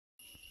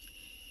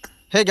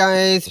Hey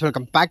guys,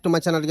 welcome back to my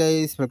channel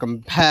guys. Welcome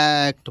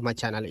back to my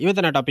channel.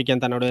 ಇವತ್ತಿನ topic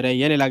ಅಂತ ನೋಡಿದ್ರೆ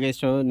ಏನಿಲ್ಲ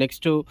guys,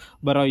 next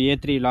ಬರೋ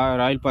A3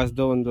 royal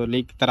ಪಾಸ್ದು ಒಂದು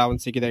ಲೀಕ್ ಥರ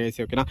ಒಂದು ಸಿಕ್ಕಿದೆ ಗೈಸ್.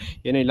 ಓಕೆನಾ,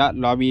 ಏನಿಲ್ಲ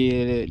ಲಾಬಿ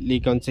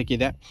ಲೀಕ್ ಒಂದು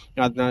ಸಿಕ್ಕಿದೆ,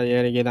 ಅದನ್ನ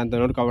ಏನಿದೆ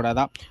ಅಂತ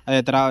ನೋಡ್ಕೊಬಿಡೋದ. ಅದೇ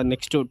ಥರ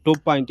ನೆಕ್ಸ್ಟ್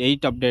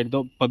 2.8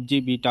 ಅಪ್ಡೇಟ್ದು ಪಬ್ಜಿ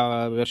ಬೀಟಾ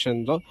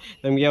ವೆರ್ಷನ್ದು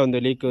ನಮಗೆ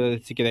ಒಂದು ಲೀಕ್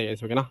ಸಿಕ್ಕಿದೆ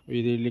ಗೈಸ್. ಓಕೆನಾ,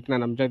 ಇದು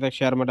ಲೀಕ್ನ ನಮ್ಮ ಜೊತೆ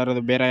ಶೇರ್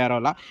ಮಾಡಿರೋದು ಬೇರೆ ಯಾರೋ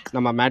ಅಲ್ಲ,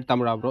 ನಮ್ಮ mat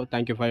ತಮಿಳ bro.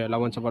 Thank you for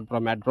love and support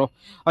bro mat bro.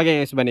 Okay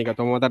guys, ಬನ್ನಿ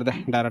ಈಗ ಮಾತಾಡಿದೆ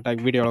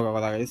ಡೈರೆಕ್ಟಾಗಿ ವೀಡಿಯೋ ಒಳಗೆ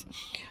ಹೋಗೋದ ಗೈಸ್.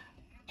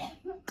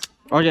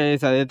 ಓಕೆ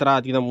ಗೈಸ್, ಅದೇ ಥರ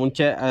ಅದಕ್ಕಿಂತ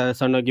ಮುಂಚೆ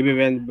ಸಣ್ಣ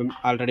ಗಿವಿವೆ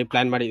ಆಲ್ರೆಡಿ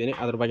ಪ್ಲ್ಯಾನ್ ಮಾಡಿದ್ದೀನಿ,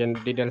 ಅದ್ರ ಬಗ್ಗೆ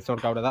ಡೀಟೇಲ್ಸ್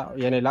ನೋಡ್ಕೊಬಿಡೋದ.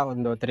 ಏನಿಲ್ಲ,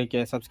 ಒಂದು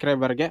 3K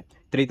ಸಬ್ಸ್ಕ್ರೈಬರ್ಗೆ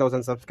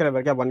 3000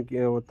 ಸಬ್ಸ್ಕ್ರೈಬರ್ಗೆ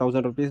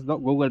 1000 ರುಪೀಸ್ದು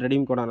ಗೂಗಲ್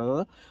ರೆಡೀಮ್ ಕೋಡ್ ಅನ್ನೋದು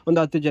ಒಂದು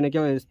 10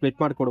 ಜನಕ್ಕೆ ಸ್ಪ್ಲಿಟ್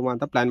ಮಾಡಿ ಕೊಡುವ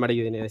ಅಂತ ಪ್ಲ್ಯಾನ್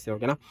ಮಾಡಿದ್ದೀನಿ ಗೈಸ್.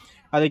 ಓಕೆನಾ,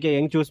 ಅದಕ್ಕೆ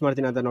ಹೆಂಗೆ ಚೂಸ್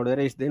ಮಾಡ್ತೀನಿ ಅಂತ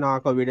ನೋಡಿದ್ರೆ, ಇಷ್ಟು ದಿನ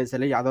ಹಾಕೋ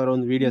ವೀಡಿಯೋಸಲ್ಲಿ ಯಾವ್ದಾದ್ರು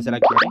ಒಂದು ವೀಡಿಯೋ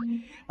ಸೆಲೆಕ್ಟ್ ಮಾಡಿ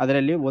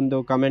ಅದರಲ್ಲಿ ಒಂದು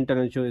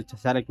ಕಮೆಂಟನ್ನು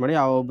ಸೆಲೆಕ್ಟ್ ಮಾಡಿ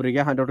ಆ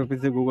ಒಬ್ಬರಿಗೆ 100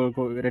 ರುಪೀಸ್ ಗೂಗಲ್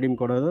ರೆಡೀಮ್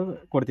ಕೊಡೋದು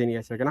ಕೊಡ್ತೀನಿ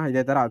ಗೈಸ್. ಓಕೆನಾ,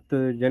 ಇದೇ ಥರ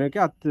 10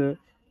 ಜನಕ್ಕೆ 10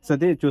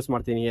 ಸತಿ ಚೂಸ್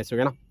ಮಾಡ್ತೀನಿ ಗೈಸ್.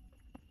 ಓಕೆನಾ,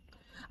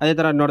 ಅದೇ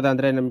ಥರ ನೋಡಿದೆ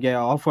ಅಂದರೆ ನಮಗೆ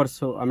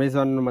ಆಫರ್ಸು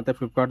ಅಮೆಝಾನ್ ಮತ್ತು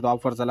ಫ್ಲಿಪ್ಕಾರ್ಟ್ದು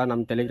ಆಫರ್ಸ್ ಎಲ್ಲ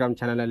ನಮ್ಮ ಟೆಲಿಗ್ರಾಮ್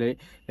ಚಾನಲಲ್ಲಿ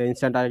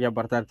ಇನ್ಸ್ಟೆಂಟಾಗಿ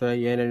ಬರ್ತಾ ಇರ್ತವೆ.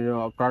 ಏನೇನು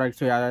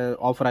ಪ್ರಾಡಕ್ಟ್ಸು ಯಾವ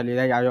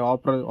ಆಫರಲ್ಲಿದೆ, ಯಾವ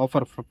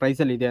ಆಫರ್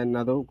ಪ್ರೈಸಲ್ಲಿ ಇದೆ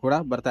ಅನ್ನೋದು ಕೂಡ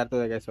ಬರ್ತಾ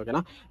ಇರ್ತದೆ ಗೈಸ್.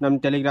 ಓಕೆನಾ, ನಮ್ಮ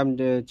ಟೆಲಿಗ್ರಾಮ್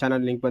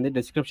ಚಾನಲ್ ಲಿಂಕ್ ಬಂದು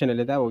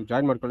ಡಿಸ್ಕ್ರಿಪ್ಷನಲ್ಲಿದೆ, ಹೋಗಿ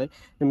ಜಾಯ್ನ್ ಮಾಡ್ಕೊಳ್ಳಿ.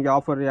 ನಿಮಗೆ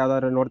ಆಫರ್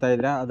ಯಾವ್ದಾದ್ರು ನೋಡ್ತಾ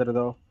ಇದ್ದರೆ,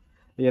 ಅದರದ್ದು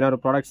ಏನಾದ್ರು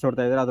ಪ್ರಾಡಕ್ಟ್ಸ್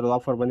ನೋಡ್ತಾ ಇದ್ದರೆ ಅದ್ರದ್ದು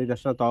ಆಫರ್ ಬಂದಿದ್ದ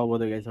ತಕ್ಷಣ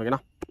ತೊಗೋಬೋದು ಗೈಸ್. ಓಕೆನಾ,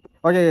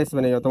 ಓಕೆ ಗೈಸ್,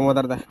 ಬನ್ನಿ ಇವತ್ತು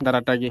ಮಾತಾಡಿದೆ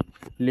ಡೈರೆಕ್ಟಾಗಿ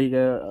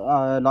ಲೀಗ್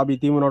ಲಾಬಿ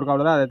ಥೀಮ್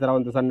ನೋಡ್ಕೊಂಡ್ರೆ. ಅದೇ ಥರ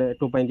ಒಂದು ಸಣ್ಣ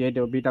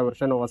 2.8 ಬೀಟಾ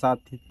ವರ್ಷನ್ ಹೊಸ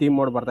ಥೀಮ್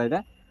ಮೋಡ್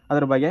ಬರ್ತಾಯಿದೆ,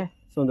 ಅದ್ರ ಬಗ್ಗೆ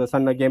ಒಂದು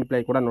ಸಣ್ಣ ಗೇಮ್ ಪ್ಲೇ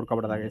ಕೂಡ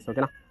ನೋಡ್ಕೊಬಿಡೋದ ಗೈಸ್.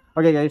 ಓಕೆನಾ,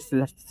 okay guys,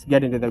 let's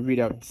get into the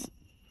video guys.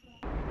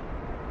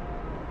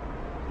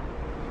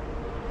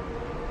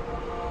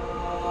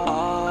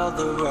 All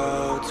the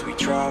roads we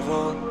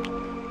travel,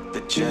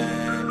 the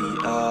journey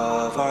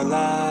of our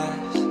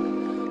lives.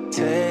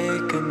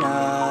 Take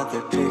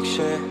another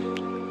picture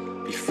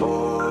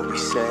before we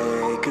say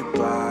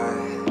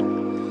goodbye.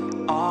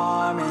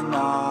 Arm in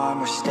arm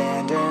we're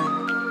standing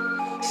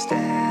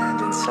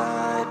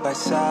side by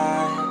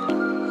side.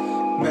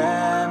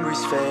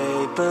 Memories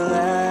fade, but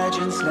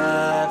legends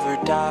never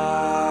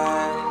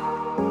die.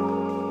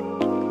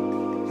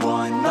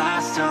 One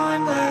last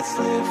time, let's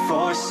live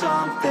for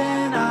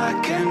something. I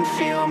can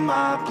feel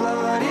my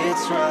blood,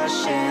 it's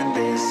rushing.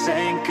 This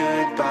ain't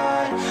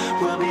goodbye,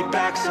 we'll be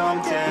back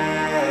someday.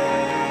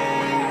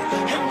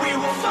 And we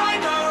will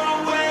find our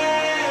own way.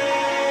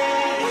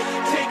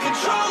 Take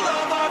control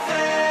of our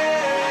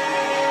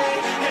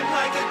fate. And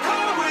like a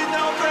car with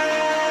no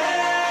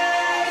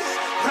brakes,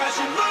 crash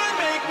and learn,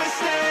 make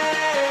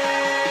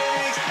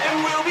mistakes. And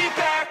we'll be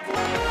back.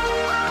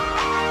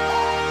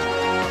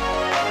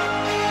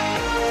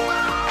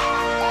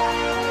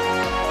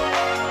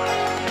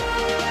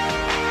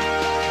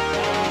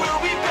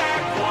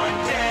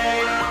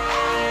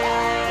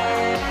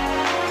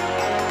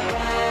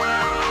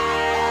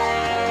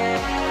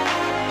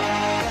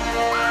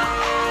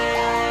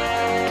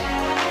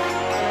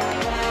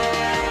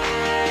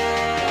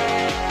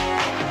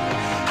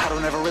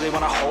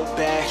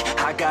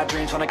 I got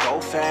dreams, wanna go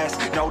fast.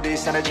 Know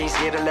this energy's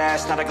here to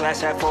last. Not a glass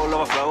half full,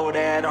 overflow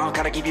that.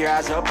 Gotta keep your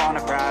eyes up on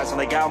the prize.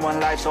 Only got one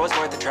life, so it's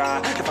worth a try.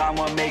 To find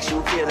what makes you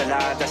feel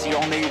alive, that's the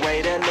only way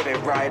to live it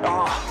right.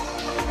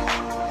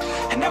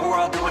 And now we're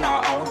all doing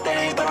our own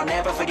thing, but I'll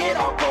never forget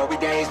our glory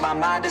days. My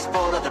mind is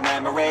full of the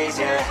memories,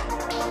 yeah.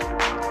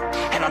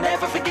 And I'll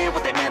never forget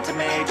what they meant to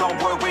me. Don't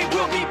worry,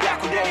 we'll be back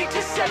one day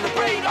to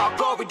celebrate our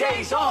glory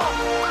days.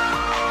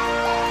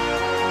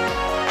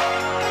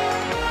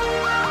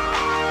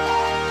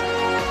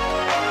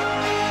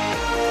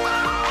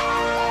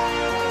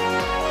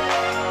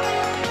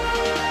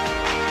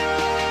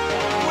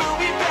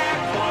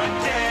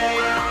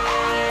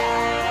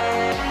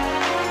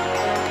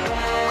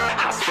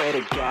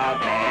 To God,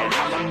 man,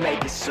 I'ma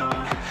make it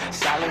soon.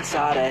 Silence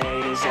all the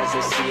haters as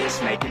they see us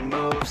making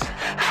moves.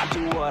 I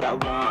do what I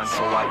want,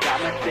 so I got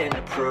nothing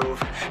to prove.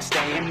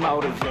 Staying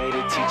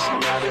motivated,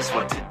 teaching others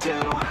what to do.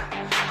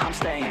 I'm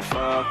staying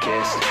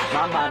focused,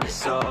 my mind is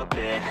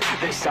open.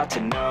 They start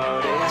to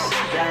notice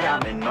that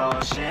I'm in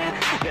motion.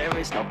 There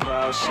is no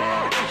potion,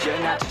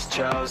 you're not just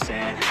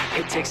chosen.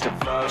 It takes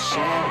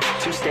devotion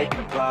to stay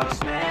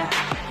composed, man.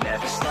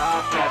 Never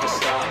stop,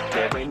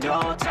 there ain't no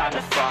time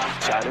to fall.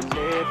 Try to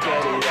live,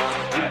 get it up,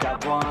 you got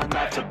one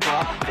life to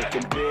pop.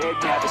 Thinking big,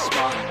 never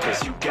small,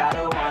 cause you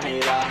gotta want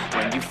it all.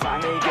 When you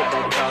finally get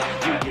that call,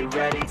 you get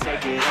ready,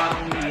 take it on.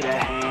 Need a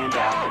hand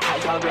out, I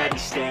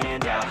already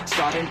stand out.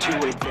 Starting to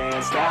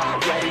advance now,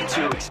 ready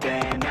to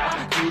expand now.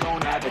 You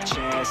don't have a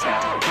chance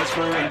now, cause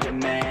we're in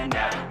demand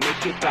now.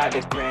 Make it by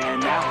the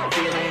grand now,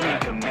 feeling in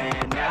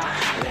command now.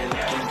 They're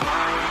looking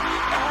right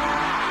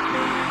at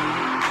me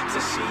to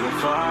see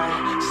if I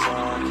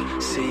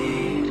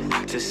succeed,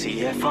 to see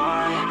if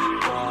I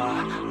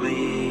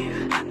believe.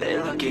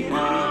 They're looking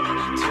up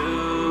to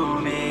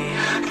me.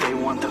 They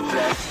want the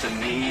best of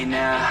me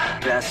now,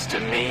 best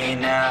of me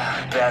now,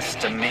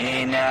 best of me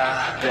now,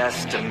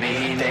 best of me.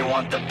 They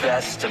want the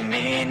best of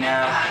me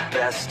now,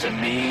 best of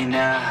me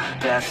now,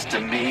 best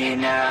of me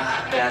now,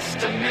 best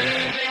of me.